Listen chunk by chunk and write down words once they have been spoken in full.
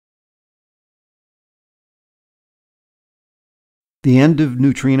The end of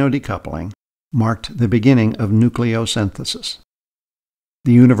neutrino decoupling marked the beginning of nucleosynthesis.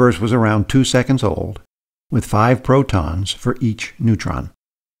 The universe was around 2 seconds old, with 5 protons for each neutron.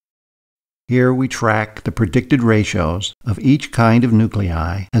 Here we track the predicted ratios of each kind of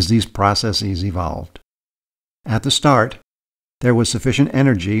nuclei as these processes evolved. At the start, there was sufficient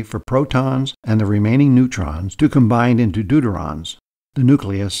energy for protons and the remaining neutrons to combine into deuterons, the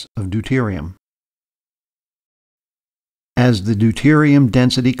nucleus of deuterium. As the deuterium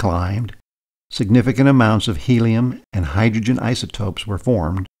density climbed, significant amounts of helium and hydrogen isotopes were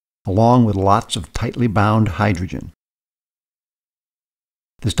formed, along with lots of tightly bound hydrogen.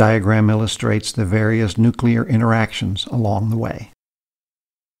 This diagram illustrates the various nuclear interactions along the way.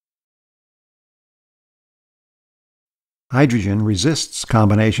 Hydrogen resists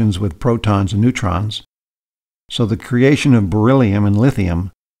combinations with protons and neutrons, so the creation of beryllium and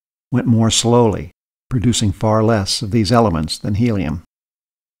lithium went more slowly, producing far less of these elements than helium.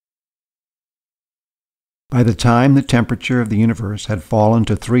 By the time the temperature of the universe had fallen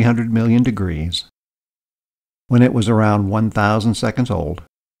to 300 million degrees, when it was around 1,000 seconds old,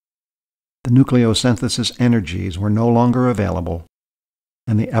 the nucleosynthesis energies were no longer available,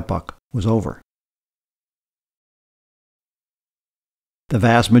 and the epoch was over. The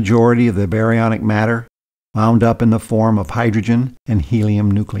vast majority of the baryonic matter wound up in the form of hydrogen and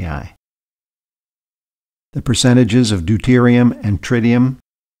helium nuclei. The percentages of deuterium and tritium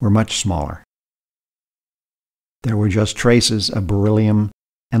were much smaller. There were just traces of beryllium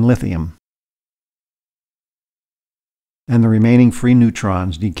and lithium. And the remaining free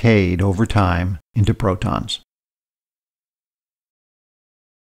neutrons decayed over time into protons.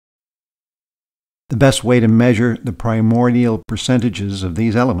 The best way to measure the primordial percentages of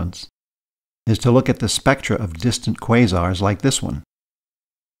these elements is to look at the spectra of distant quasars like this one.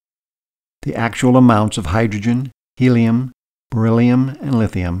 The actual amounts of hydrogen, helium, beryllium, and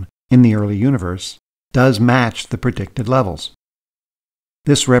lithium in the early universe does match the predicted levels.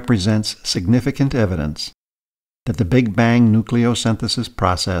 This represents significant evidence that the Big Bang nucleosynthesis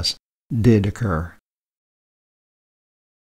process did occur.